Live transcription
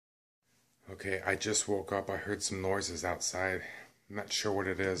Okay, I just woke up. I heard some noises outside. I'm not sure what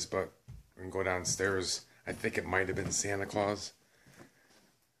it is, but we can go downstairs. I think it might have been Santa Claus.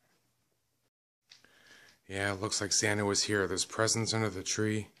 Yeah, it looks like Santa was here. There's presents under the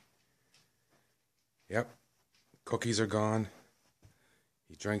tree. Yep, cookies are gone.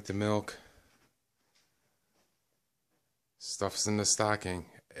 He drank the milk. Stuff's in the stocking.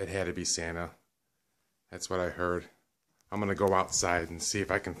 It had to be Santa. That's what I heard. I'm gonna go outside and see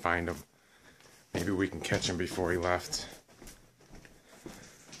if I can find him. Maybe we can catch him before he left.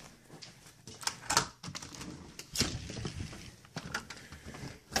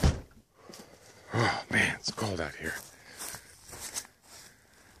 Oh man, it's cold out here.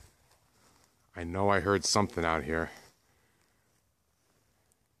 I know I heard something out here.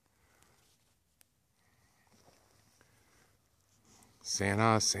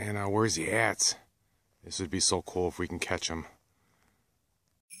 Santa, Santa, where's he at? This would be so cool if we can catch him.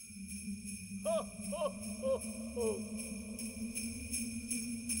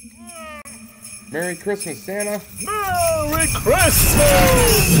 Merry Christmas, Santa! Merry Christmas!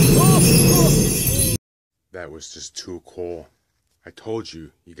 That was just too cool. I told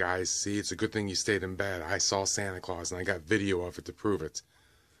you, you guys, see, it's a good thing you stayed in bed. I saw Santa Claus and I got video of it to prove it.